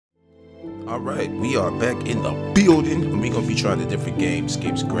Alright, we are back in the building and we're going to be trying the different games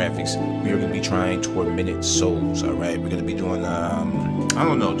graphics. We are going to be trying Tormented Souls. Alright, we're going to be doing, I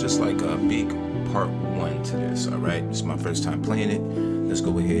don't know, just like a big part 1 to this. Alright, this is my first time playing it. Let's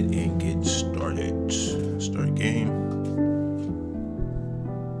go ahead and get started. Start game.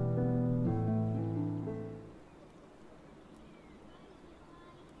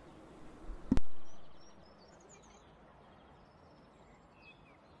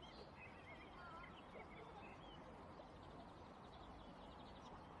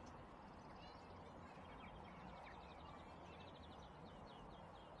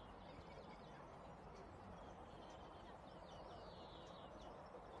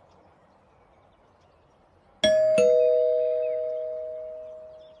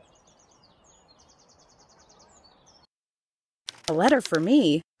 A letter for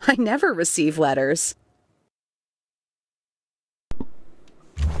me? I never receive letters.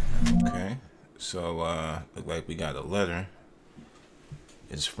 Okay, so look like we got a letter.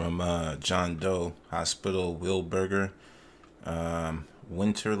 It's from John Doe Hospital, Wilburger,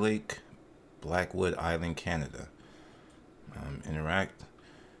 Winter Lake, Blackwood Island, Canada. Interact.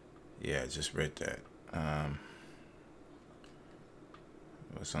 Yeah, I just read that.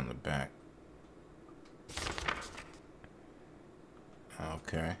 What's on the back?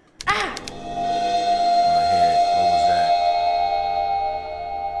 Okay. Ah! What was that?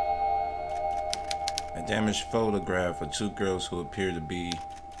 A damaged photograph of 2 girls who appear to be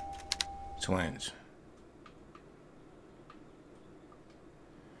twins.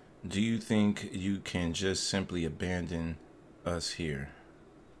 Do you think you can just simply abandon us here?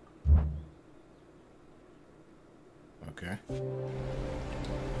 Okay.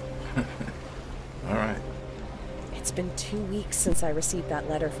 All right. It's been 2 weeks since I received that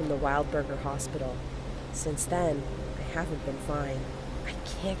letter from the Wildberger Hospital. Since then, I haven't been fine. I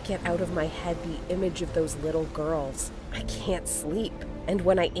can't get out of my head the image of those little girls. I can't sleep. And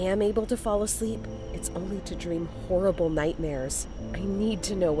when I am able to fall asleep, it's only to dream horrible nightmares. I need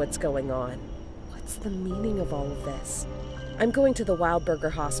to know what's going on. What's the meaning of all of this? I'm going to the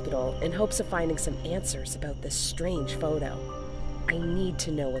Wildberger Hospital in hopes of finding some answers about this strange photo. I need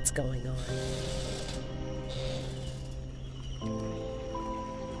to know what's going on.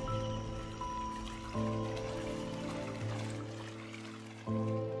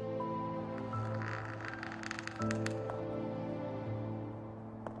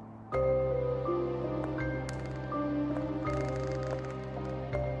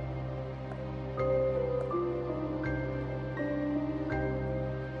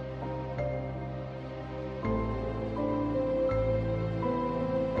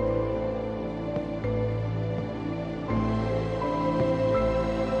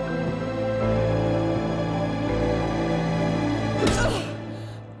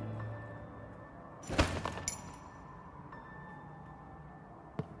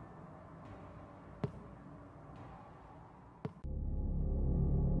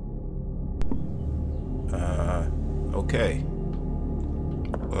 Okay.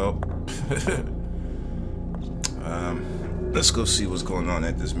 Well, let's go see what's going on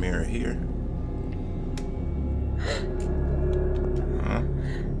at this mirror here. Huh?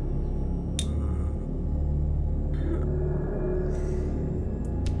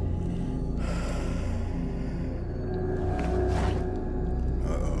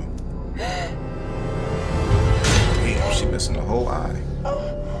 Uh-oh. Damn, she missing the whole eye.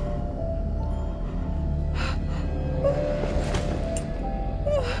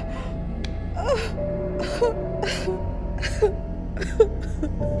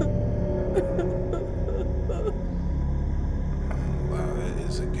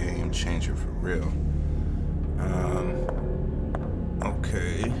 Changer for real.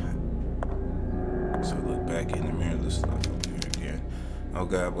 Okay. So look back in the mirror. Let's look up here again. Oh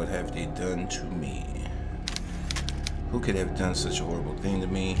God, what have they done to me? Who could have done such a horrible thing to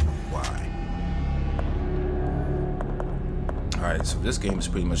me? Why? Alright, so this game is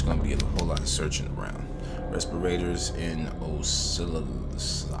pretty much going to be a whole lot of searching around. Respirators in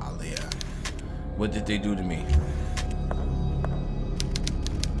Australia. What did they do to me?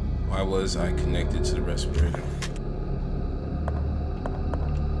 Why was I connected to the respirator?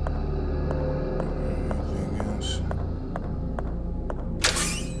 Anything else?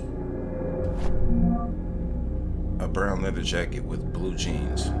 A brown leather jacket with blue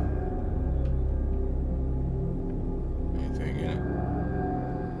jeans. Anything in it?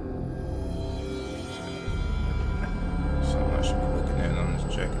 Something I should be looking at on this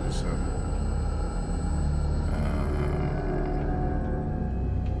jacket or something.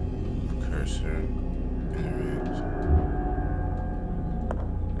 Cursor, interact.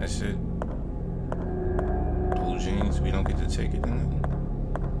 That's it. means we don't get to take it in.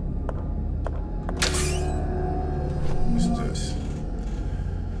 What's this?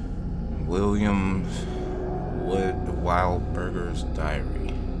 William Wildberger's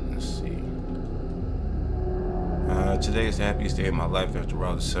diary. Let's see. Today is the happiest day of my life after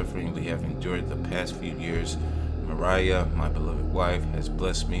all the suffering we have endured the past few years. Mariah, my beloved wife, has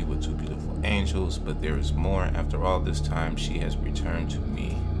blessed me with 2 beautiful angels, but there is more. After all this time, she has returned to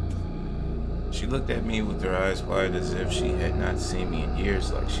me. She looked at me with her eyes wide as if she had not seen me in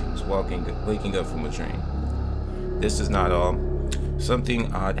years, like she was waking up from a dream. This is not all.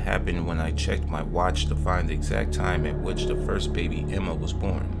 Something odd happened when I checked my watch to find the exact time at which the first baby Emma was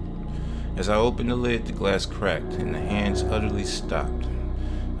born. As I opened the lid, the glass cracked and the hands utterly stopped.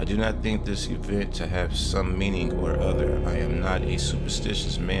 I do not think this event to have some meaning or other. I am not a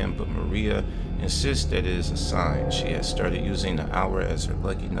superstitious man, but Maria insists that it is a sign. She has started using the hour as her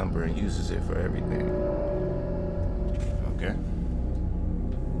lucky number and uses it for everything. Okay.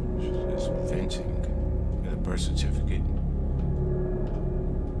 She's venting. Got a birth certificate.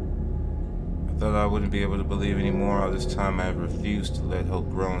 I thought I wouldn't be able to believe anymore. All this time I have refused to let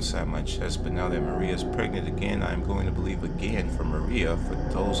hope grow inside my chest, but now that Maria is pregnant again, I am going to believe again for Maria, for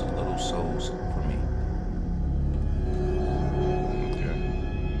those little souls, for me. Okay.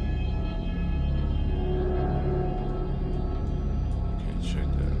 Can't check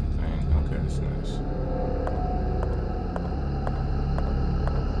that thing. Okay, that's nice.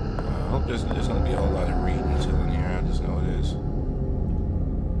 I hope there's going to be a whole lot of reading till in here. I just know it is.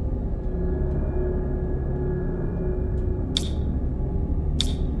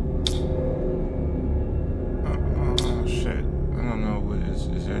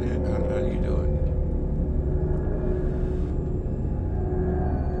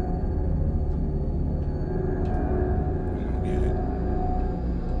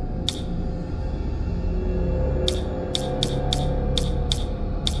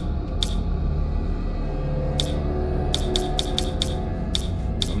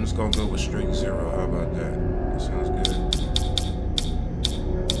 Gonna go with straight 0. How about that? That sounds good.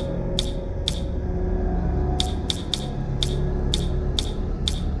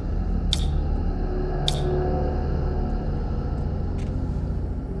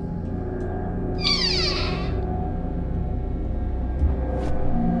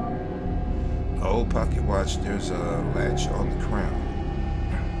 Old pocket watch. There's a latch on the crown.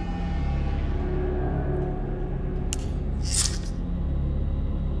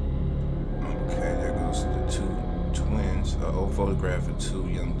 Photograph of 2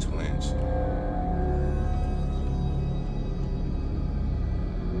 young twins.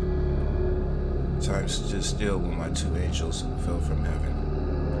 Time stood still when my 2 angels fell from heaven.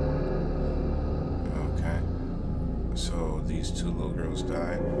 Okay. So these 2 little girls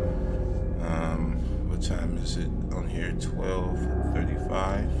died. What time is it on here? 12:35.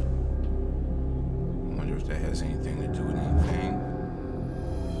 I wonder if that has anything to do with anything.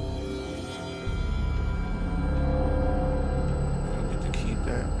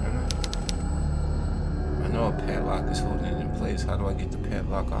 I know a padlock is holding it in place. How do I get the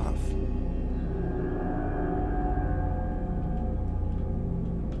padlock off?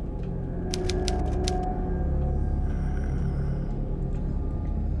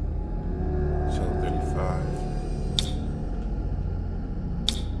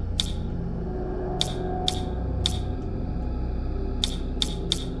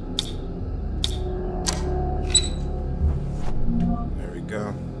 There we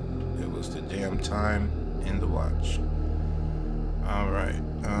go. It was the damn time in the watch. Alright,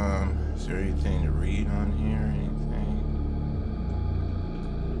 is there anything to read on here?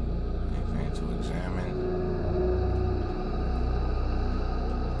 Anything to examine?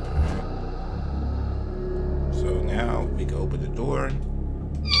 Alright. So now we can open the door.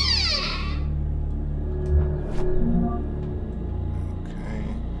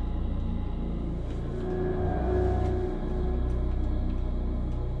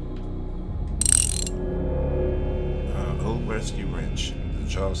 Rescue wrench. The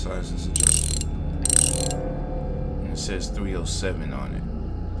jaw size is adjusted. And it says 307 on it.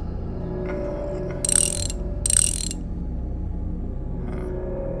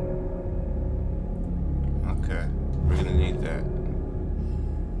 Okay. We're gonna need that.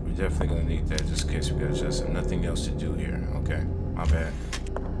 We're definitely gonna need that just in case we gotta adjust it. Nothing else to do here. Okay. My bad.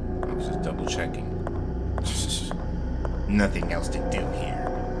 I was just double checking. Nothing else to do here.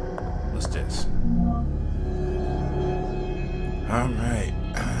 What's this? Alright,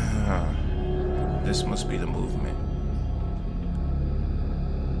 this must be the movement.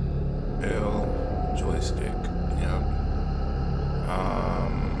 L, joystick, yep.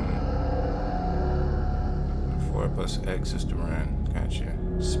 For plus X is to run. Gotcha.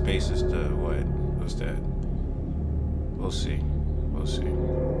 Space is the what? What's that? We'll see. We'll see.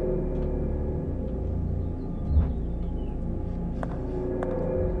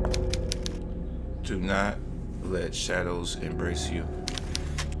 Do not let shadows embrace you.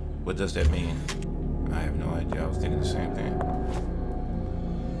 What does that mean? I have no idea. I was thinking the same thing.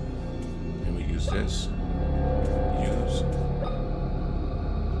 And we use this. Use.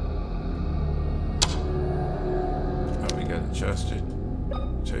 Oh, we got adjust it.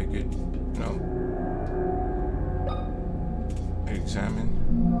 Take it. No. Examine.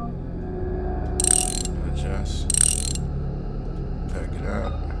 Adjust. Back it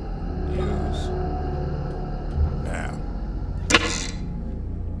up. Use. Now.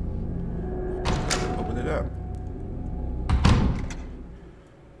 Open it up.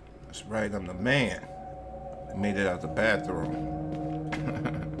 That's right, I'm the man. I made it out the bathroom.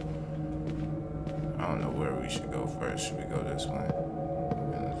 I don't know where we should go first. Should we go this way?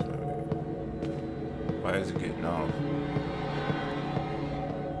 Why is it getting off?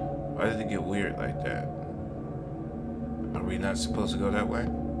 Why did it get weird like that? Are we not supposed to go that way?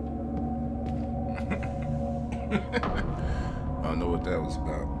 I don't know what that was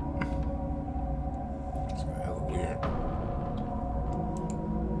about. It's hella weird.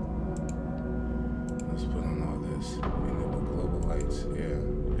 Let's put on all this. Enable global lights. Yeah,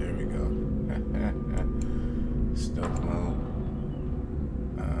 there we go. Stealth mode.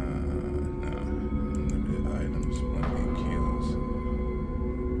 No. Limited items. 1 kills.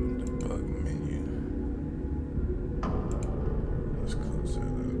 Debug menu. Let's close that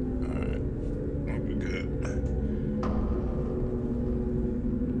up. Alright. I think we're good.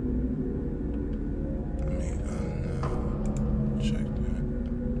 Check that.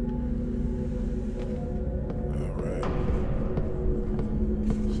 Alright.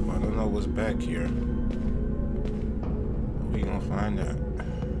 So I don't know what's back here. We gonna find out.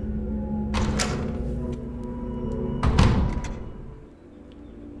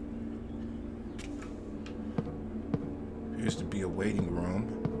 Appears to be a waiting room.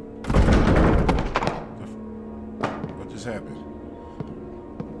 What just happened?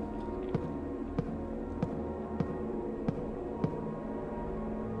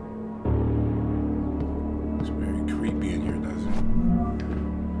 It's very creepy in here, doesn't it?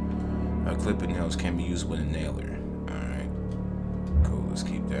 Clipper nails can be used with a nailer. Alright. Cool, let's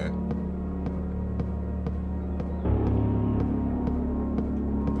keep that.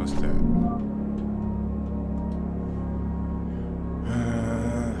 What's that?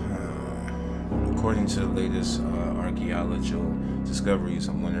 According to the latest archaeological discoveries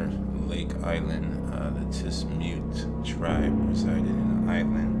on Winter Lake Island, the Tismute tribe resided in an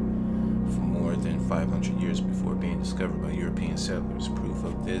island for more than 500 years before being discovered by European settlers. Proof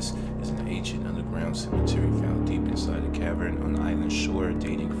of this is an ancient underground cemetery found deep inside a cavern on the island shore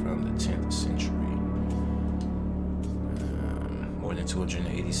dating from the 10th century. More than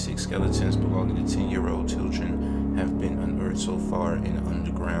 286 skeletons belonging to 10-year-old children have been unearthed so far in an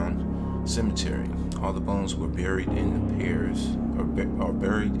underground cemetery. All the bones were buried in pairs, are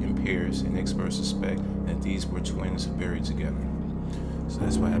buried in pairs, and experts suspect that these were twins buried together. So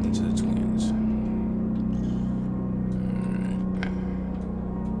that's what happened to the twins.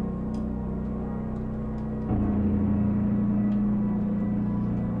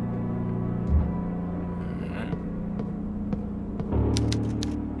 Alright.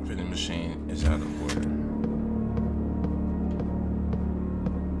 Vending machine is out of order.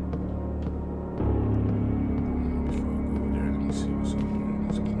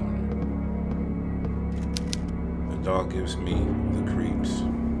 Dog gives me the creeps.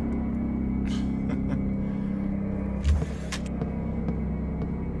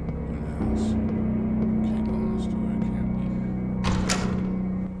 What else? Can't go in the store, can't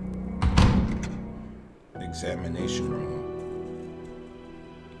we? Examination room.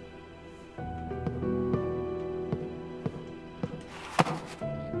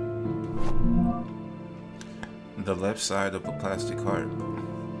 The left side of a plastic heart.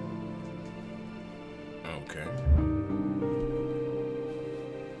 Okay.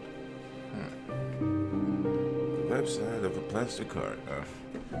 Left side of a plastic card.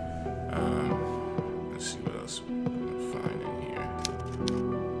 Let's see what else we can find in here.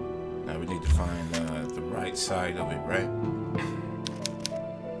 Now we need to find the right side of it, right?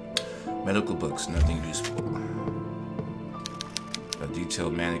 Medical books, nothing useful. A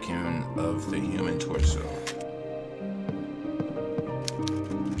detailed mannequin of the human torso.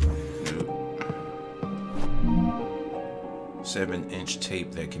 Nope. 7-inch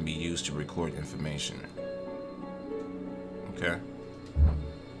tape that can be used to record information. Okay.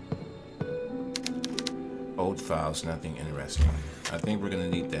 Old files, nothing interesting. I think we're gonna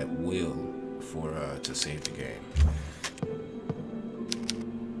need that will for to save the game.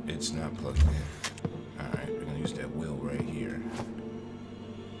 It's not plugged in. Alright, we're gonna use that will right here.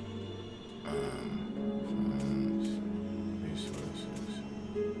 Funds, resources.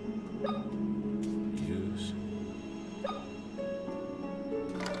 Use.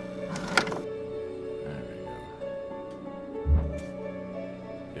 There we go.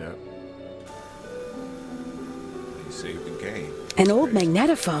 Yep. Save the game. An old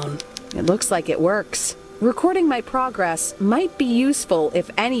magnetophone. It looks like it works. Recording my progress might be useful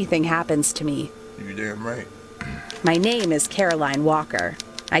if anything happens to me. You're damn right. My name is Caroline Walker.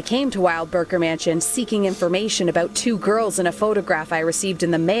 I came to Wildberger Mansion seeking information about 2 girls in a photograph I received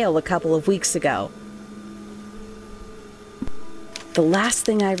in the mail a couple of weeks ago. The last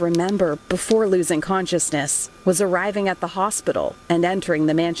thing I remember before losing consciousness was arriving at the hospital and entering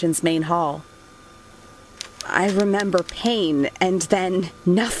the mansion's main hall. I remember pain and then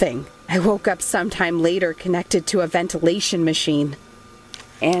nothing. I woke up sometime later connected to a ventilation machine.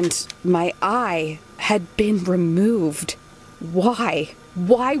 And my eye had been removed. Why?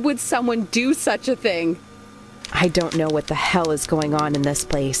 Why would someone do such a thing? I don't know what the hell is going on in this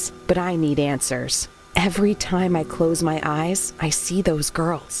place, but I need answers. Every time I close my eyes, I see those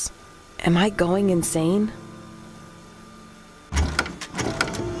girls. Am I going insane?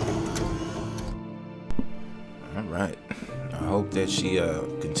 Alright. I hope that she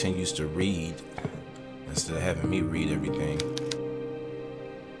continues to read instead of having me read everything.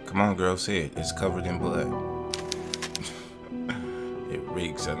 Come on, girl, say it. It's covered in blood. It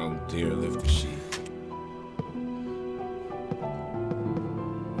reeks. I don't dare lift the sheet.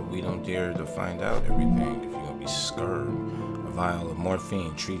 But we don't dare to find out everything if you're gonna be scared. A vial of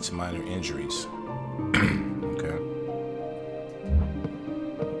morphine treats minor injuries. Okay.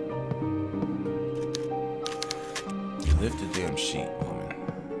 Lift the damn sheet, woman.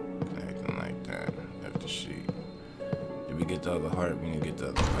 Acting like that. Lift the sheet. Did we get the other heart? We didn't get the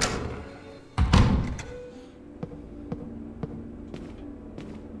other heart.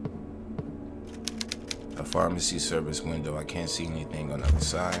 A pharmacy service window. I can't see anything on the other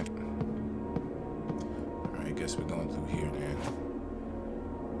side. Alright, I guess we're going through here then.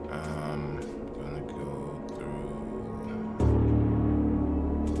 Gonna go through.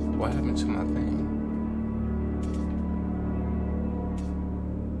 What happened to my thing?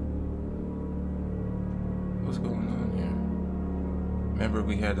 What's going on here? Remember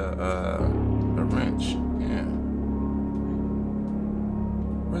we had a wrench? Yeah.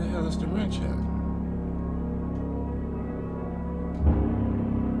 Where the hell is the wrench at?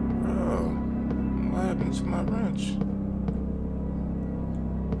 Bro, what happened to my wrench?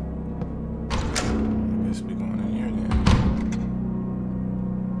 I guess we going in here then.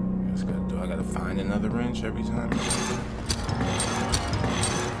 Do I gotta find another wrench every time?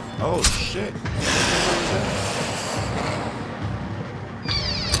 Oh shit.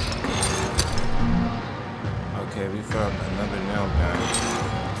 Okay, we found another nail gun.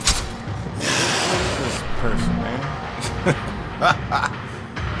 What is this person, man?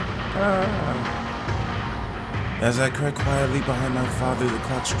 As I crept quietly behind my father, the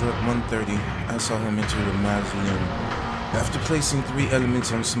clock struck 1:30. I saw him enter the mausoleum. After placing 3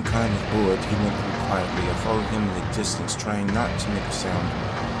 elements on some kind of board, he went through quietly. I followed him in the distance, trying not to make a sound,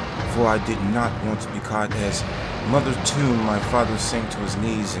 for I did not want to be caught. As Mother tomb, my father sank to his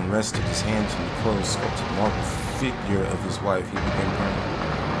knees and rested his hands on the closed, sculpted marble figure of his wife. He began praying.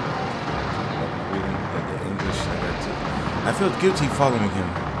 Reading the English, I felt guilty following him.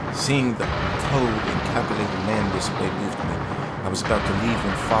 Seeing the cold and calculated man display moved me. I was about to leave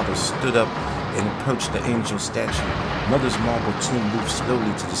when Father stood up and approached the angel statue. Mother's marble tomb moved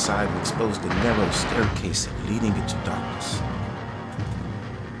slowly to the side and exposed a narrow staircase leading into darkness.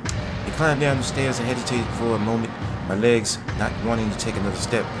 I climbed down the stairs and hesitated for a moment, my legs not wanting to take another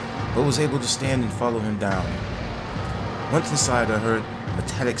step, but was able to stand and follow him down. Once inside, I heard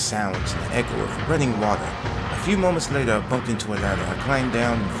metallic sounds and the echo of running water. A few moments later, I bumped into a ladder. I climbed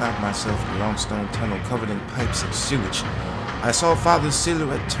down and found myself in a long stone tunnel covered in pipes and sewage. I saw Father's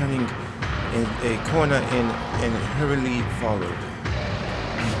silhouette turning in a corner and hurriedly followed.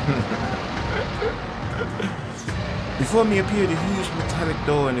 Before me appeared a huge metallic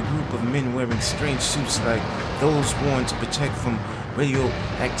door and a group of men wearing strange suits like those worn to protect from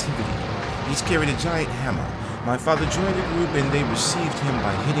radioactivity. Each carried a giant hammer. My father joined the group and they received him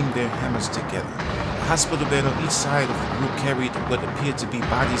by hitting their hammers together. A hospital bed on each side of the group carried what appeared to be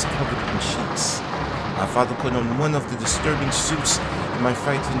bodies covered in sheets. My father put on one of the disturbing suits. In my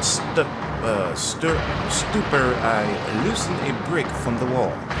frightened stupor, I loosened a brick from the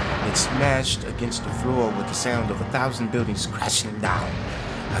wall. It smashed against the floor with the sound of 1,000 buildings crashing down.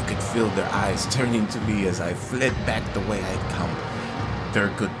 I could feel their eyes turning to me as I fled back the way I'd come. Their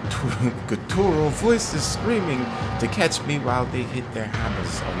guttural voices screaming to catch me while they hit their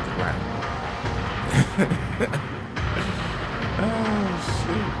hammers on the ground. Oh,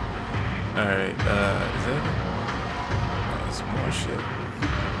 shit. Alright, is that... Oh, it's more shit.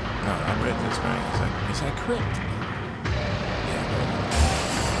 No, I read this, right? Is that correct? Yeah, but...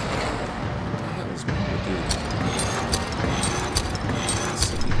 what the hell is wrong with dude? Let's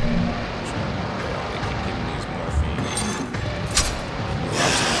see. They keep giving me these morphine.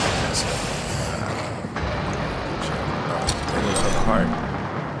 They go to the heart.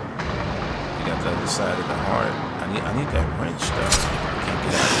 You got the other side of the heart. I need that wrench though. I can't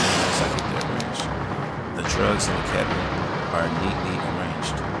get out of here unless I get that wrench. The drugs in the cabinet are neatly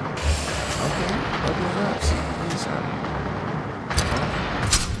arranged. Okay, open it up.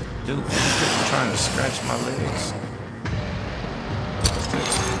 Dude, you're trying to scratch my legs. What's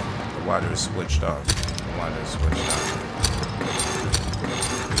this? The water is switched off. The water is switched off.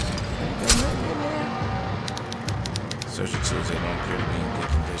 Search the tools, they don't appear to be in good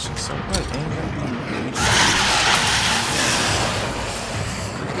condition. So what? Ain't that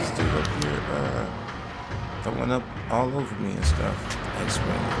this dude up here, throwing up all over me and stuff. X-ray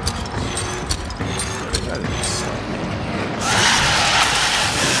images. There gotta be something in here.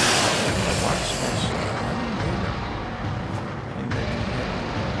 Watch this. I didn't hit him. I didn't let him hit him.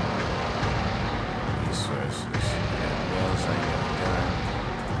 Resources. Yeah, wells I got done.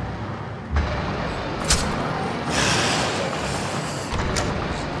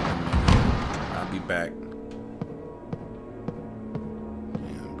 I'll be back.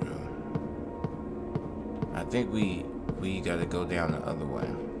 Damn, bro. I think we gotta go down the other way.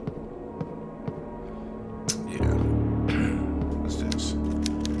 Yeah. What's this?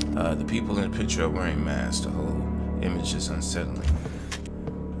 The people in the picture are wearing masks. The whole image is unsettling.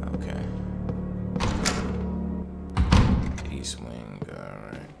 Okay. East wing.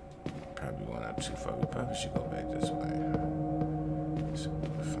 Alright. Probably went up too far. We probably should go back this way. So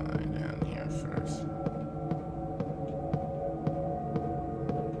we'll find down here first.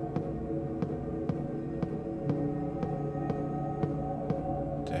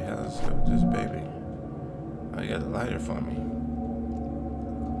 What the hell is up with this baby? Oh, you got a lighter for me.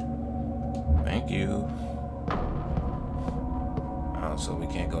 Thank you. Oh, so we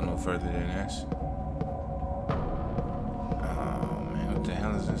can't go no further than this? Oh, man, what the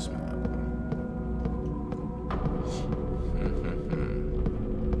hell is this map?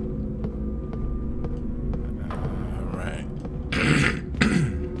 Alright.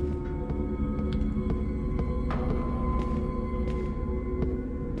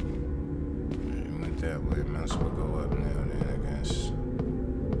 Went that way, might as well go up now then, I guess.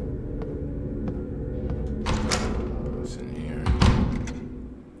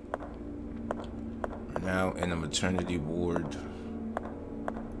 Now in a maternity ward,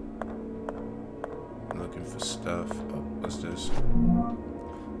 looking for stuff. Oh, what's this?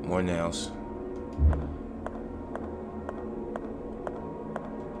 More nails.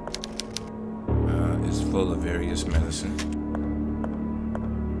 It's full of various medicine.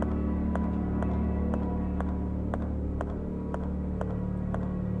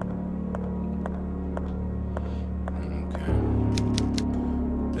 Okay.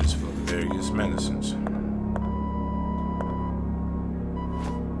 It's full of various medicines.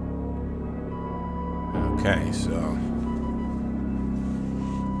 Okay, so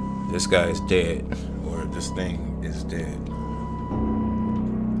this guy is dead, or this thing is dead.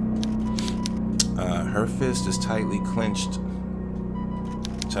 Her fist is tightly clenched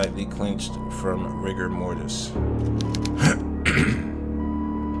from rigor mortis.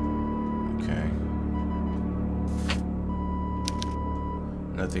 Okay.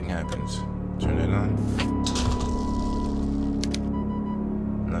 Nothing happens. Turn it on.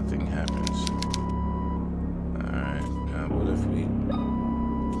 Nothing happens. What if we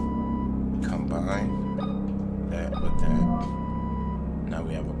combine that with that? Now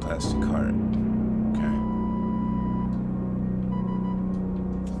we have a plastic heart. Okay.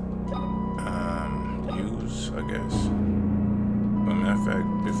 Use, I guess. As a matter of fact,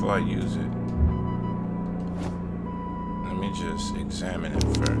 before I use it, let me just examine it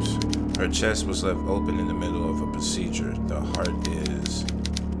first. Her chest was left open in the middle of a procedure. The heart is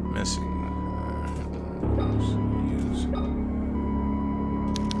missing.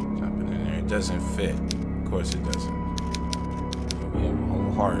 Doesn't fit. Of course it doesn't. We have a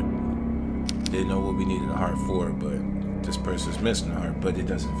whole heart. Didn't know what we needed a heart for, but this person's missing a heart, but it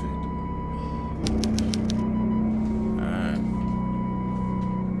doesn't fit. Alright.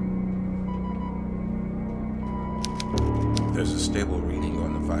 There's a stable reading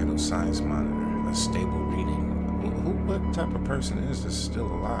on the vital signs monitor. A stable reading? What type of person is this still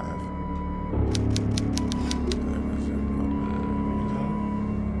alive?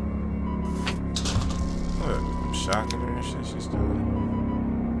 What? I'm shocking her and shit. She's still.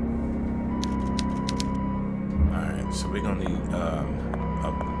 Alright, so we're gonna need a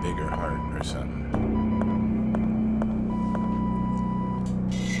bigger heart or something.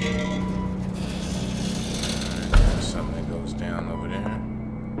 Something that goes down over there.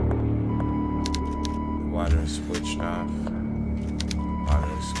 Water is switched off.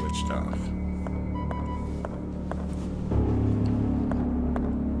 Water is switched off.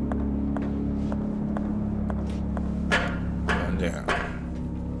 Going down.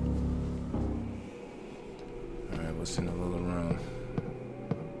 Alright, what's in the little room?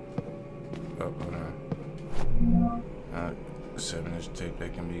 Oh, hold on. 7-inch tape,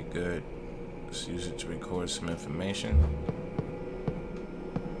 that can be good. Let's use it to record some information.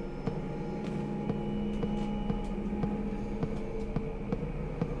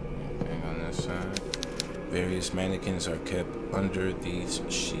 Anything on this side? Various mannequins are kept under these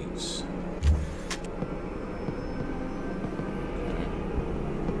sheets. Okay.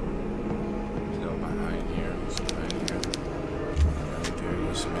 Let's go behind here. What's behind here? Alright,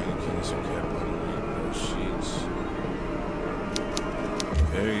 various mannequins are kept underneath those sheets.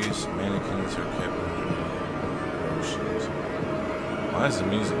 Various mannequins are kept underneath those sheets. Why is the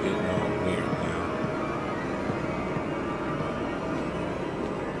music getting all weird now?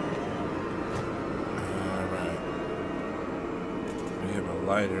 Alright. We have a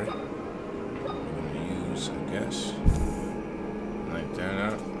lighter. We're going to use, I guess. Light that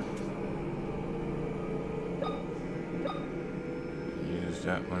up. Use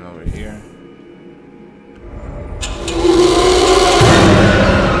that one over here.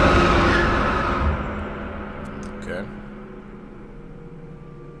 Okay.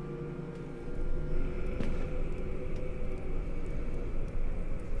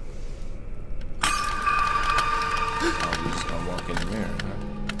 Oh, we just gonna walk in the mirror, huh?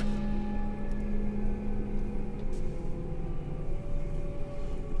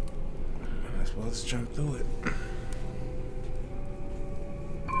 Well, let's jump through it.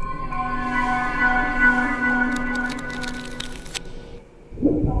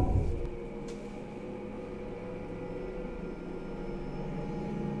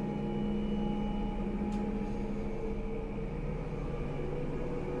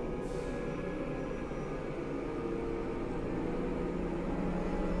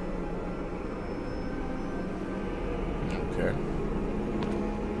 Okay.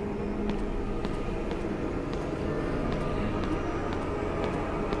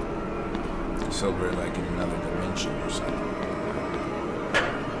 So we're like in another dimension or something.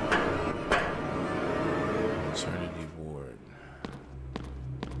 Eternity ward.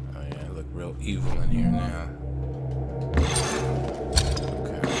 Oh yeah, I look real evil in here now.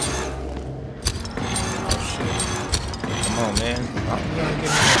 Okay. Oh shit. Come on, man. Oh, you gotta get me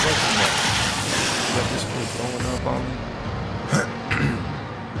my weapon back. Got this foot blowing up on me.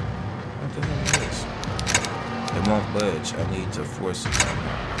 What the hell is this? It won't budge. I need to force it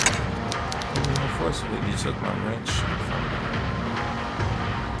somehow. Forcibly, you took my wrench from me.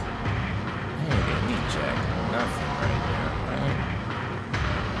 You ain't getting me jack. Nothing right now, right?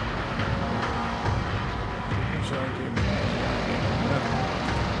 What y'all give me? Nothing.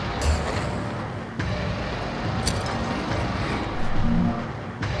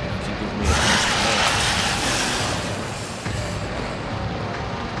 You give me a bunch of more.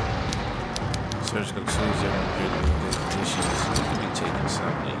 Surgical tools that are good in good conditions. You could be taking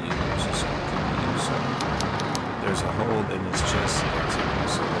something to use or something. There's a hole in his chest that's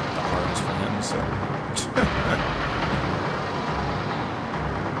so the heart is for him or something.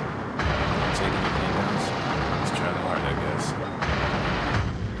 Take anything else? Let's try the heart, I guess.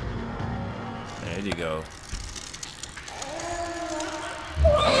 There you go.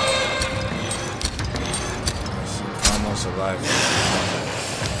 Almost alive.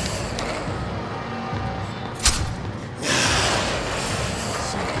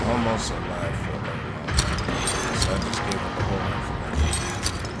 Almost alive for a moment. So I just gave up the whole information.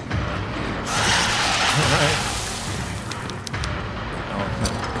 Alright. Oh,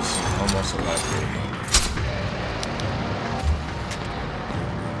 this is almost alive for a moment.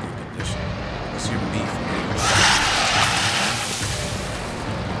 Good condition. What's your beef, man?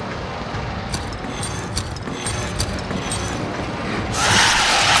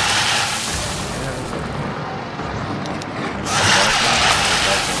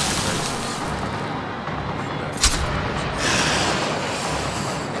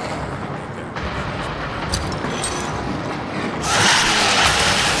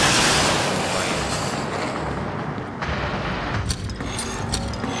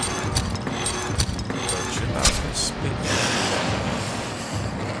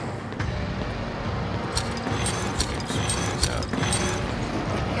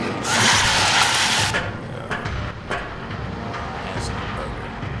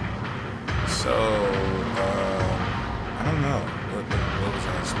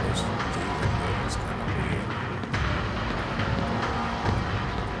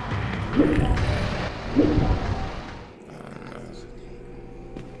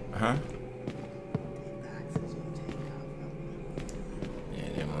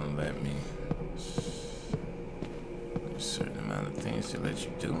 let me. There's a certain amount of things they let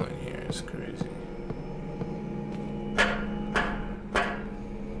you do in here. It's crazy.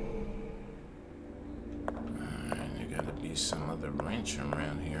 Alright, there gotta be some other wrench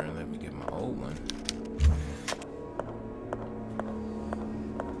around here. Let me get my old one.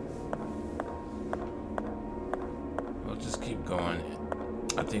 We'll just keep going.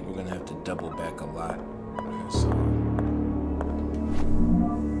 I think we're gonna have to double back a lot. So,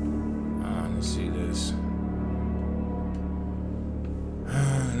 let's see this.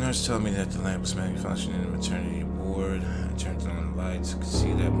 The nurse told me that the lamp was malfunctioning in the maternity ward. I turned on the lights. I could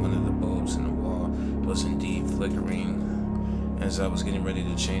see that one of the bulbs in the wall was indeed flickering. As I was getting ready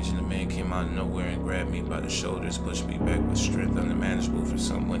to change, and the man came out of nowhere and grabbed me by the shoulders, pushed me back with strength unmanageable for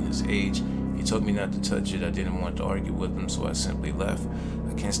someone his age. He told me not to touch it. I didn't want to argue with him, so I simply left.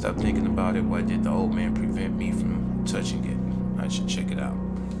 I can't stop thinking about it. Why did the old man prevent me from touching it? I should check it out.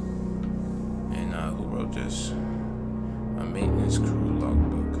 And who wrote this? A maintenance crew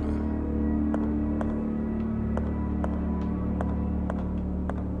logbook.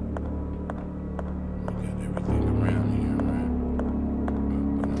 We got everything around here, right?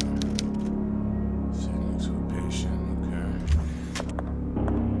 Sending to a patient, okay.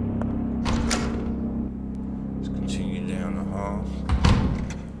 Let's continue down the hall.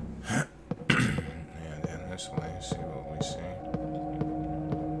 Yeah, down this way, see what we see.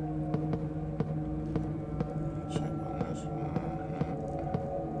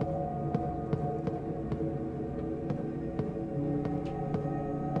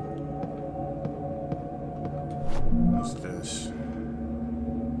 What's this?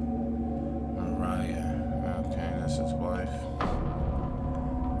 Mariah. Okay, that's his wife.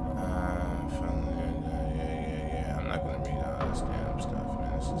 Yeah. I'm not gonna read all this damn stuff,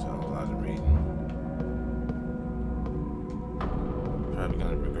 man. This is a whole lot of reading. Probably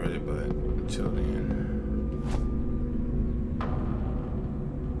gonna regret it, but until then.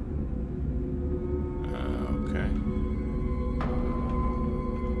 Okay.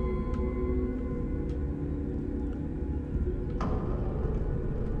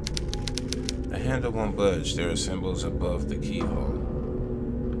 The handle won't budge. There are symbols above the keyhole.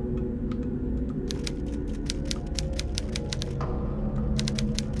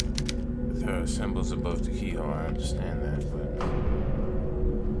 There are symbols above the keyhole. I understand that, but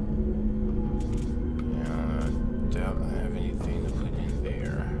yeah, I doubt I have anything to put in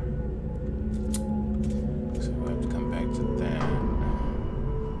there. So we'll have to come back to that.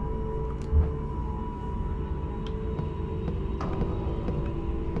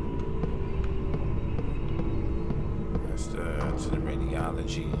 To the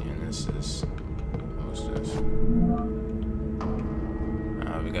radiology, and this is what's this?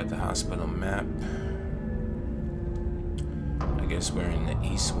 We got the hospital map. I guess we're in the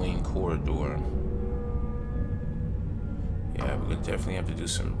East Wing corridor. Yeah, we're gonna definitely have to do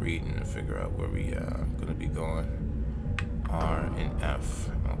some reading to figure out where we gonna be going. R and F.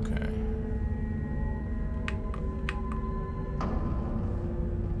 Okay.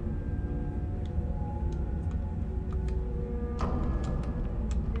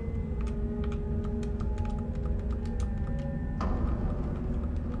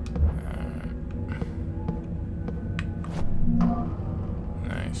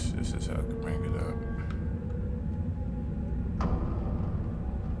 This is how I can bring it up.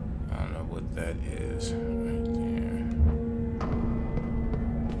 I don't know what that is right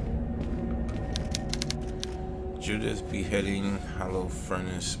there. Judith beheading, hollow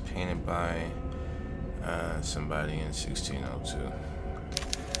furnace painted by somebody in 1602.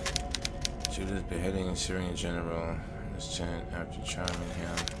 Judith beheading Syrian general in his tent after charming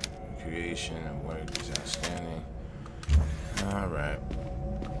him. Creation and work is outstanding. Alright.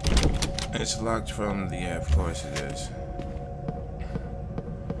 It's locked from the, yeah, of course it is.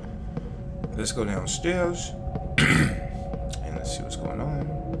 Let's go downstairs and let's see what's going on.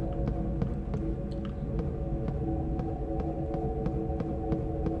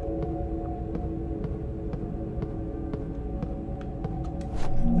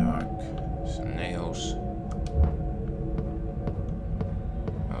 Dark. Some nails.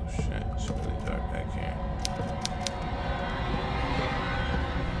 Oh shit, it's really dark back here.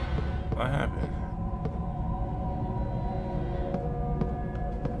 What happened?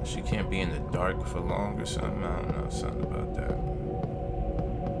 She can't be in the dark for long or something? I don't know, something about that.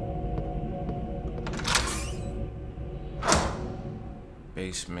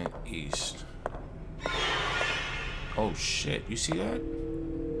 Basement east. Oh shit, you see that?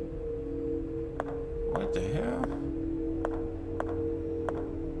 What the hell?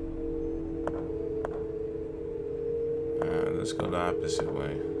 Let's go the opposite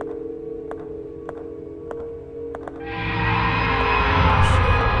way.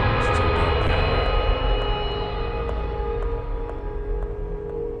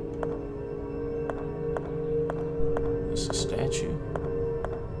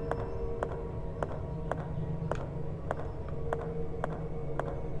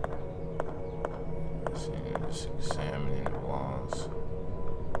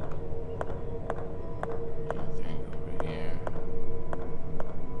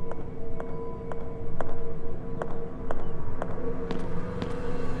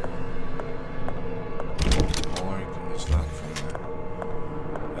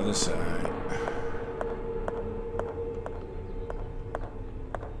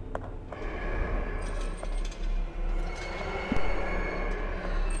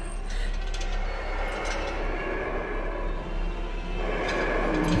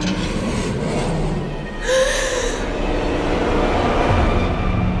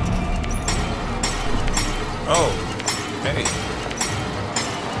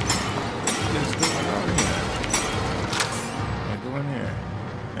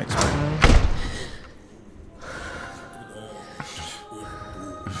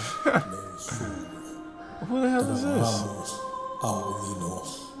 Who the hell is this?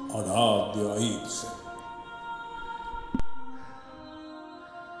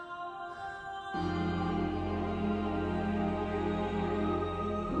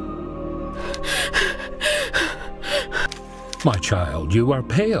 My child, you are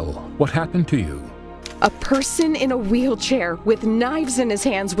pale. What happened to you? A person in a wheelchair with knives in his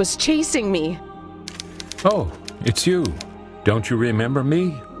hands was chasing me. Oh, it's you. Don't you remember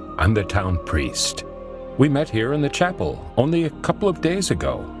me? I'm the town priest. We met here in the chapel only a couple of days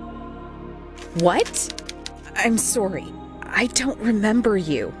ago. What? I'm sorry. I don't remember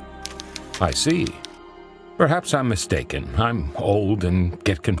you. I see. Perhaps I'm mistaken. I'm old and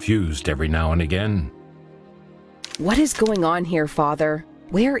get confused every now and again. What is going on here, Father?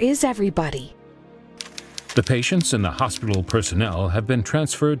 Where is everybody? The patients and the hospital personnel have been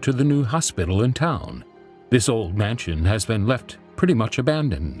transferred to the new hospital in town. This old mansion has been left pretty much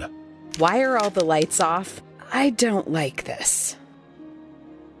abandoned. Why are all the lights off? I don't like this.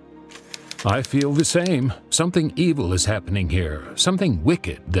 I feel the same. Something evil is happening here. Something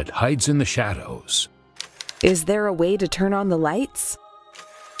wicked that hides in the shadows. Is there a way to turn on the lights?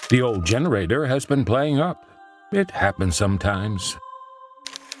 The old generator has been playing up. It happens sometimes.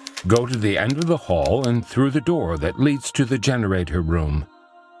 Go to the end of the hall and through the door that leads to the generator room.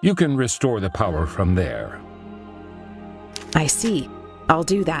 You can restore the power from there. I see. I'll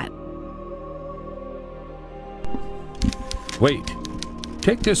do that. Wait.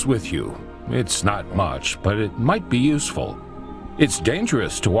 Take this with you. It's not much, but it might be useful. It's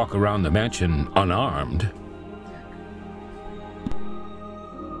dangerous to walk around the mansion unarmed.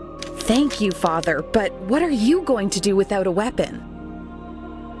 Thank you, Father, but what are you going to do without a weapon?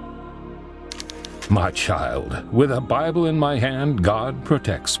 My child, with a Bible in my hand, God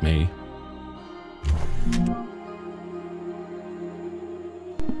protects me.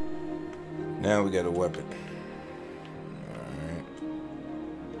 Now we got a weapon. Alright.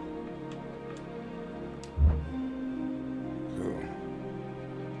 Cool.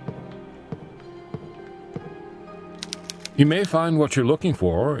 You may find what you're looking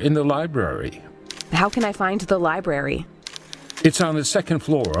for in the library. How can I find the library? It's on the second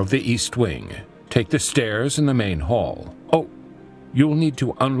floor of the east wing. Take the stairs in the main hall. Oh, you'll need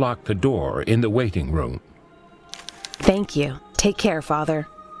to unlock the door in the waiting room. Thank you. Take care, Father.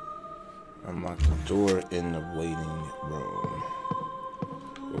 Unlock the door in the waiting room.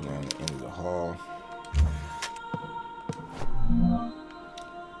 Go down into the hall.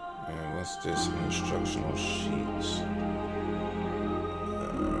 And what's this? Instructional sheets.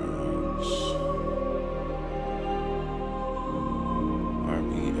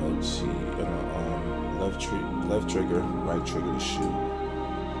 RBLT. Left trigger, right trigger to shoot.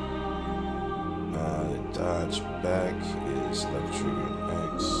 The dodge back is left trigger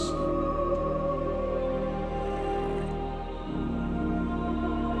and X.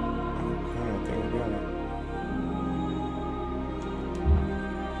 Okay, I think I got it.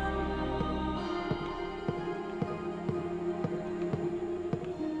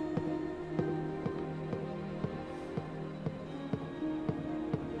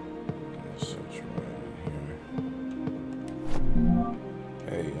 Search right here.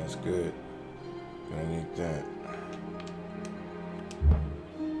 Hey, that's good. Gonna need that.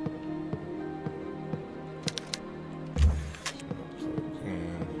 Plug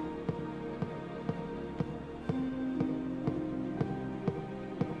in.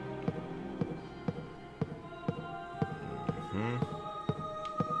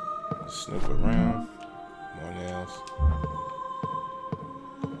 Snoop around. More nails.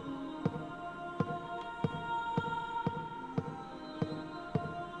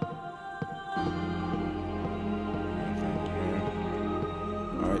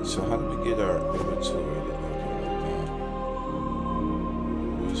 Alright, so how do we get our inventory to look like that?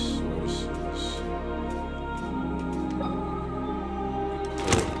 Resources.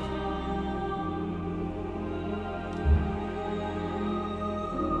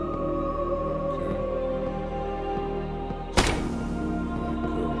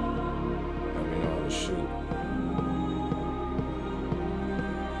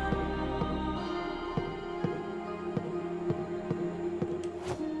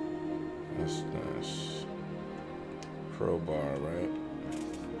 Crowbar, right?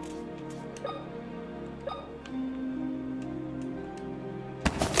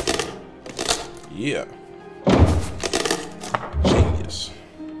 Yeah. Genius.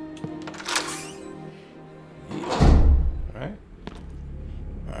 Yeah. Right?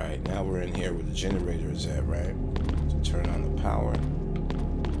 Alright, now we're in here where the generator is at, right? To turn on the power.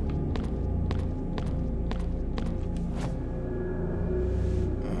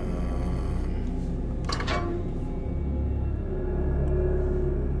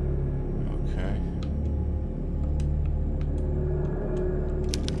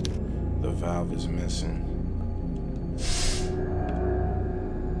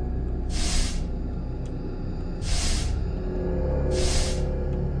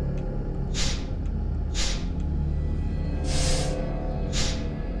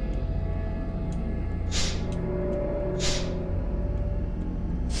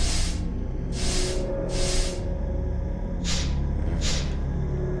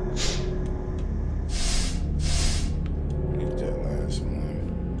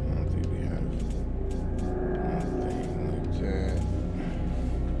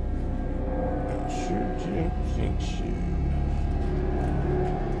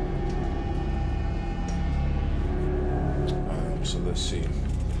 So let's see.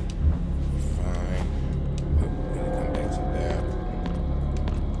 Fine. We're gonna come back to that.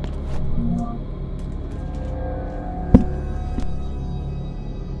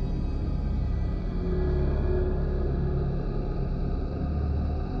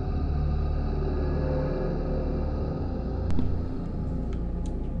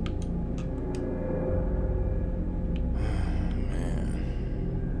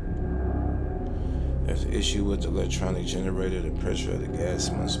 There's an issue with the electronic generator. The pressure of the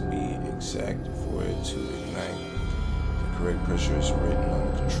gas must be exact for it to ignite. The correct pressure is written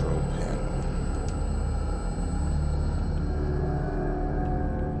on the control panel.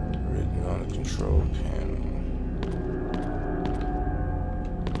 Written on the control panel.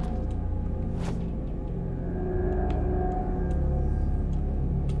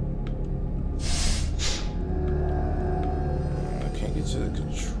 I can't get to the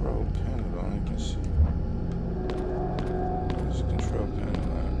control panel. I don't even see. Control panel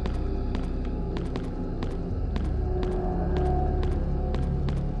out.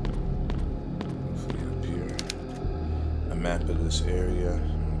 Hopefully up here. A map of this area.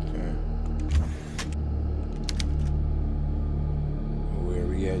 Okay. Where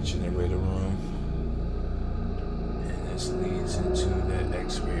we at? Generator room. And this leads into that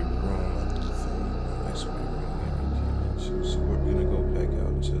X-ray room. X-ray room. So we're gonna go back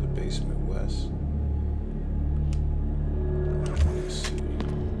out to the basement west.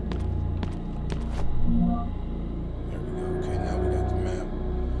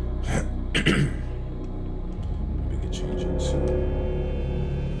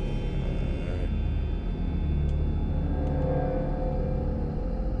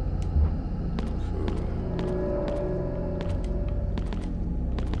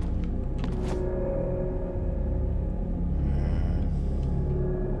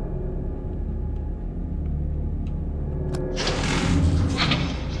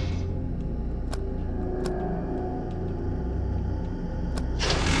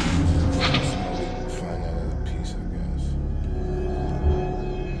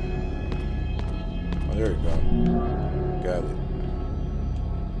 There we go. Got it.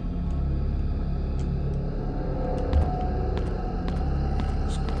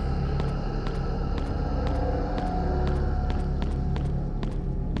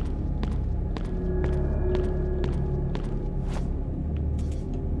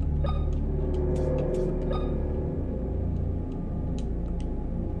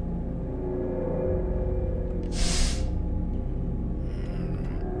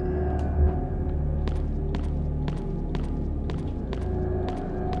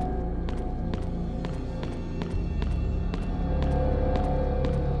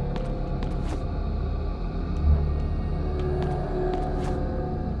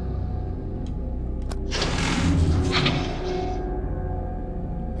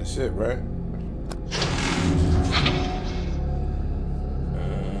 That's it, right?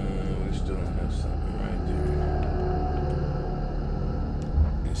 We still don't have something right there.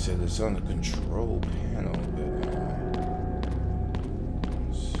 It said it's on the control panel, but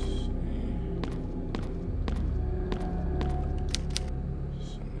let's see.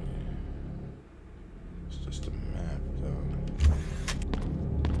 It's just a map, though.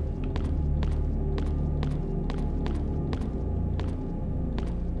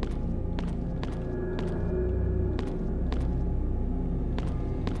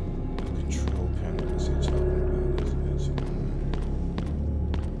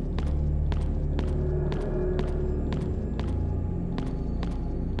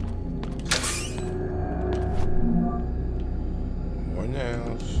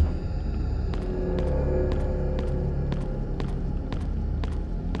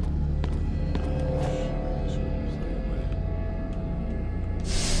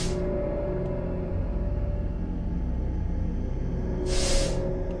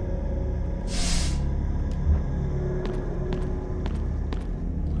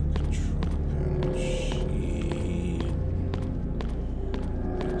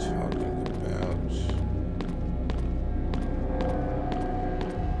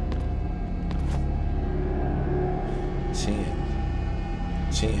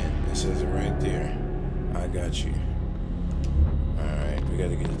 It says it right there. I got you. Alright, we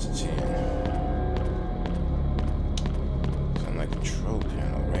gotta get it to 10. It's on that control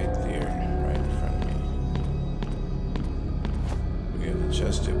panel right there, right in front of me. We gotta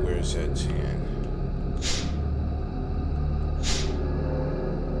adjust it where it's at 10.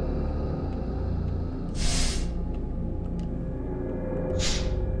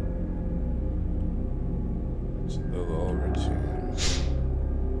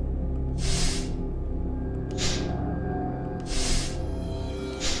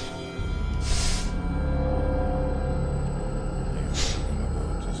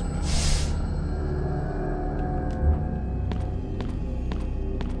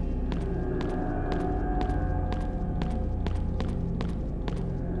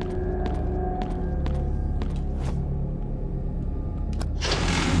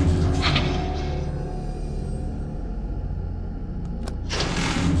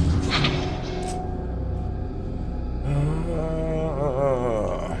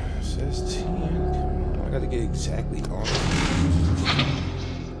 exactly on.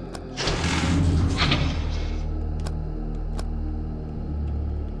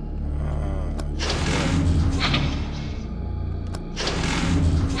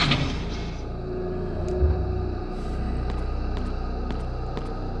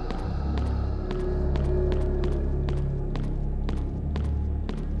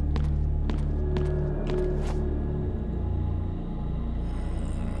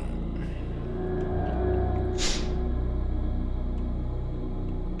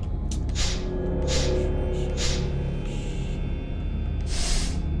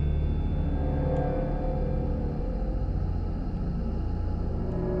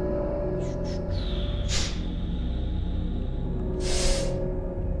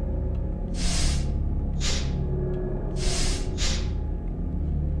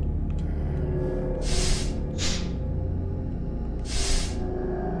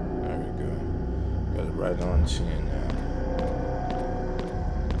 Right on 10 now.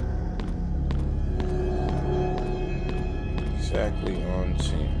 Exactly on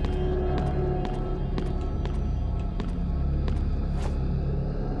 10.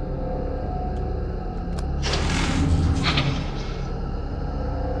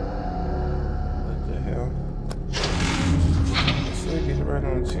 What the hell? I said get it right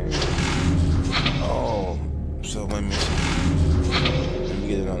on 10. Oh, so let me see. Let me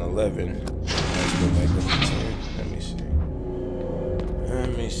get it on 11. Let's go back up to 10. Let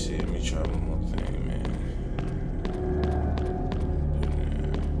me see. Let me try one more thing, man.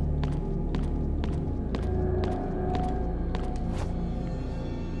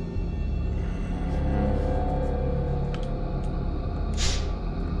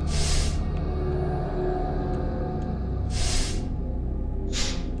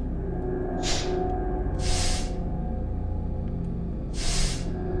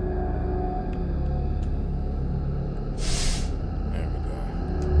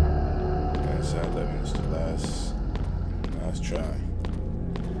 Last try.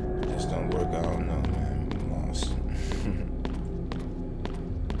 This don't work. I don't know, man. I'm lost.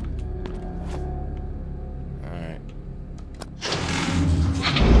 All right.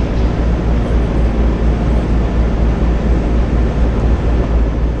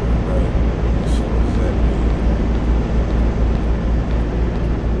 So what does that mean?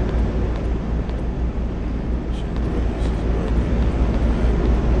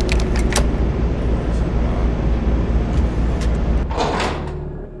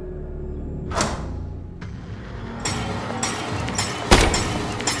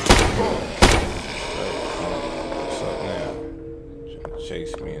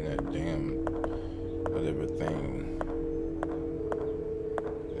 Chase me in that damn whatever thing.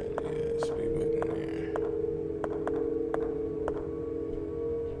 Yeah, speed button there.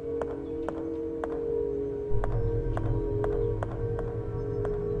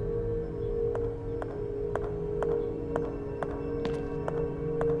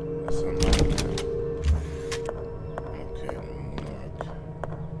 That's unlocked. Okay, mark.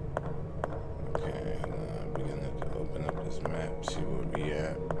 Okay, we're gonna have to open up this map, see where we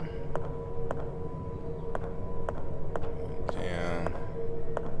at. Down.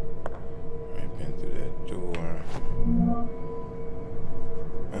 Right, been through that door.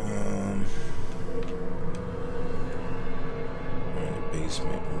 We're in the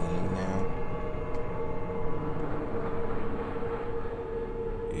basement room now.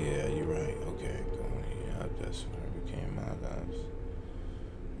 Yeah, you're right. Okay, going here. That's where we came out of.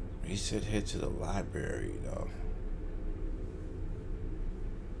 He said head to the library, though.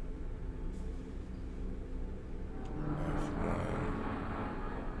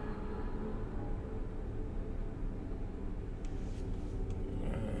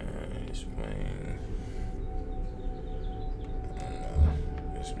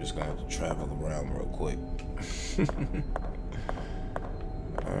 We're just gonna have to travel around real quick.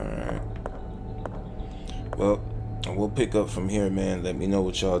 Alright. Well, we'll pick up from here, man. Let me know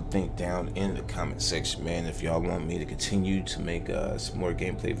what y'all think down in the comment section, man. If y'all want me to continue to make some more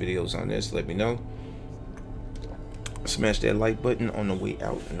gameplay videos on this, let me know. Smash that like button on the way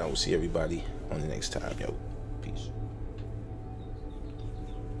out, and I will see everybody on the next time. Yo, peace.